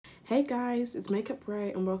Hey guys, it's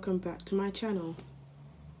makeuprai and welcome back to my channel.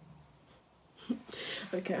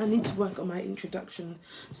 Okay, I need to work on my introduction.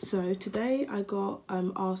 So today I got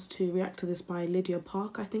asked to react to this by Lydia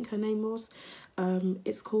Park, I think her name was.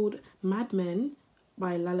 It's called Madmen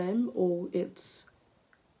by Lalalem, or it's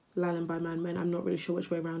Lalalem by Madmen. I'm not really sure which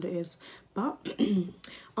way around it is. But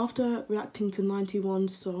after reacting to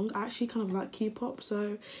 91's song, I actually kind of like Q-pop.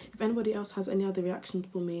 So if anybody else has any other reactions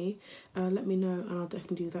for me, let me know and I'll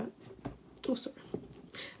definitely do that. Oh, sorry.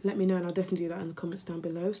 Let me know and I'll definitely do that in the comments down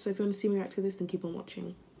below. So if you want to see me react to this, then keep on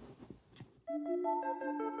watching.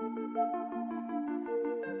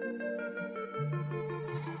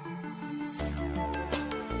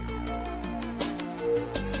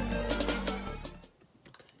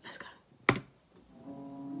 Let's go.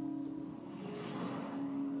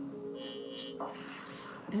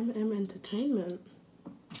 Entertainment.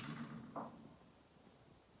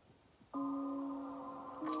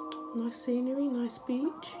 Nice scenery, nice beach.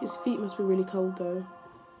 His feet must be really cold though.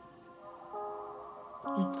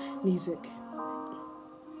 Music.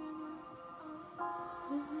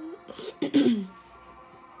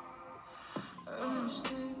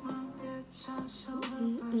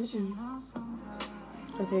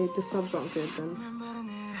 Okay, the subs aren't good then.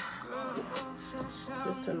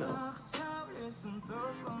 Let's turn that off.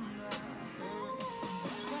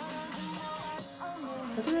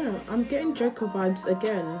 I don't know, I'm getting Joker vibes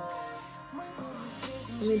again.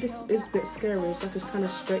 I mean, this is a bit scary. It's like a kind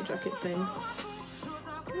of straitjacket thing.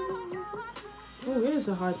 Oh, here's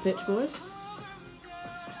a high-pitched voice.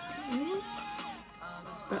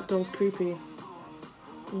 That doll's creepy.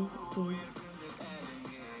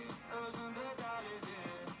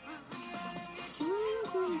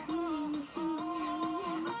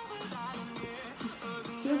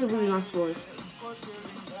 He has a really nice voice.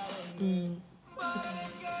 Ooh.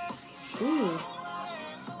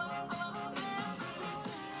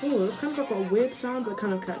 Oh, it's kind of got a weird sound, but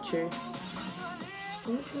kind of catchy.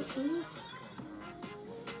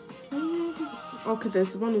 Okay,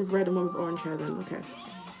 there's one with red and one with orange hair then, okay.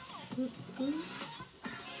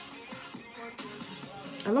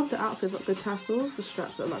 I love the outfits, like the tassels, the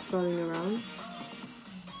straps that are like flowing around.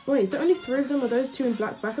 Wait, is there only 3 of them? Are those 2 in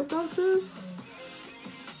black backup dancers?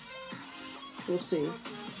 We'll see.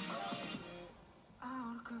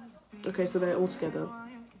 Okay, so they're all together.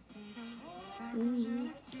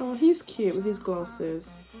 Oh, he's cute with his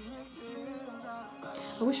glasses.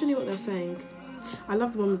 I wish I knew what they're saying. I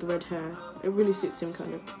love the one with the red hair. It really suits him,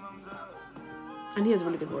 kind of. And he has a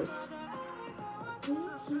really good voice.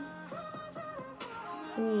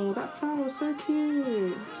 Oh, that flower is so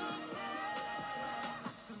cute.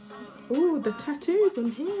 Oh, the tattoos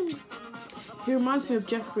on him. He reminds me of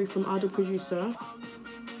Jeffrey from Idol Producer.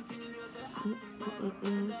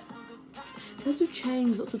 Lots of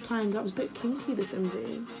chains, lots of tying up. It's a bit kinky, this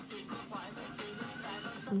MV.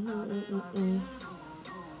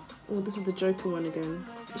 Oh, this is the Joker one again.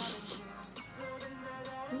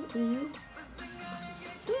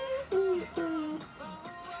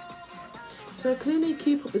 So clearly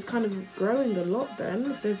Q-pop is kind of growing a lot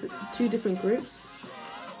then, if there's 2 different groups.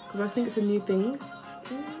 Because I think it's a new thing.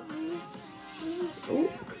 Oh,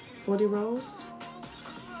 body rolls.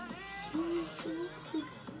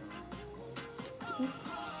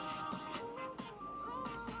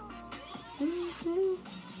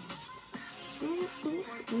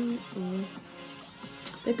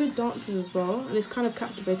 They're good dancers as well, and it's kind of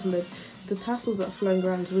captivating. The tassels that are flowing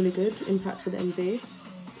around is really good impact for the MV.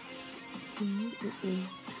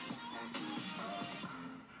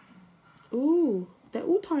 Ooh, they're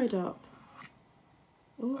all tied up.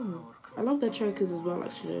 Ooh, I love their chokers as well,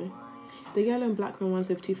 actually. The yellow and black ones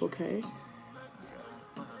with T4K.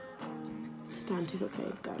 Stand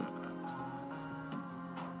T4K, guys.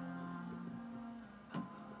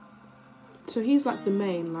 So he's like the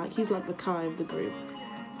main, like he's like the Kai of the group.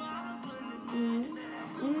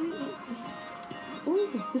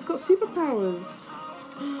 Ooh, he's got superpowers.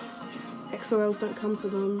 XOLs don't come for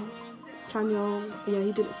them. Chanyeol, yeah,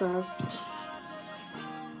 he did it first.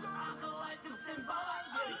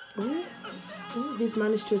 Ooh, he's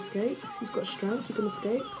managed to escape. He's got strength, he can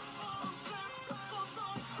escape.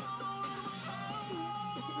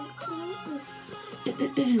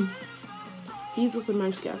 He's also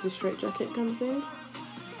managed to get out of the straitjacket kind of thing.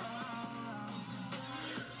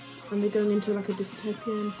 And they're going into like a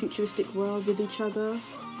dystopian, futuristic world with each other,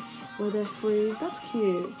 where they're free. That's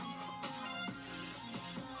cute.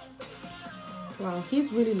 Wow,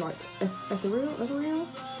 he's really like ethereal,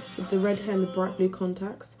 with the red hair and the bright blue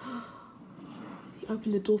contacts. He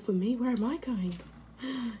opened the door for me. Where am I going?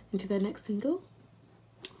 Into their next single?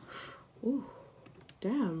 Ooh,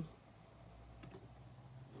 damn.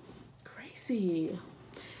 see.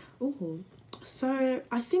 Ooh. So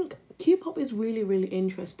I think Q-pop is really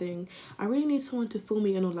interesting. I really need someone to fill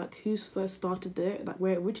me in on like who's first started there, like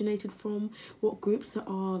where it originated from, what groups there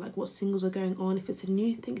are, like what singles are going on, if it's a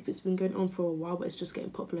new thing, if it's been going on for a while but it's just getting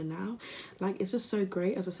popular now. Like it's just so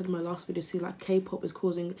great, as I said in my last video, see like K-pop is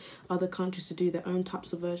causing other countries to do their own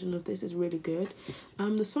types of version of this. Is really good.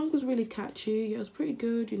 The song was really catchy. Yeah, it was pretty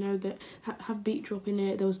good, you know, that have beat drop in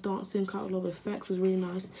it, there was dancing, quite a lot of effects, was really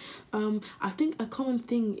nice. I think a common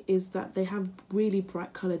thing is that they have really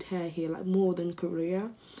bright coloured hair here, like more than Korea,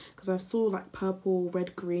 because I saw like purple,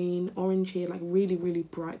 red, green, orange here, like really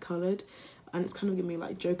bright coloured, and it's kind of giving me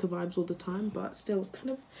like Joker vibes all the time, but still it's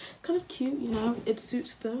kind of cute, you know, it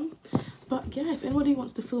suits them. But yeah, if anybody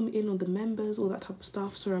wants to fill me in on the members, all that type of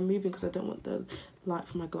stuff, sorry I'm moving because I don't want the light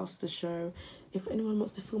from my glasses to show. If anyone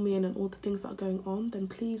wants to fill me in on all the things that are going on, then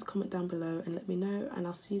please comment down below and let me know, and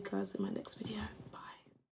I'll see you guys in my next video.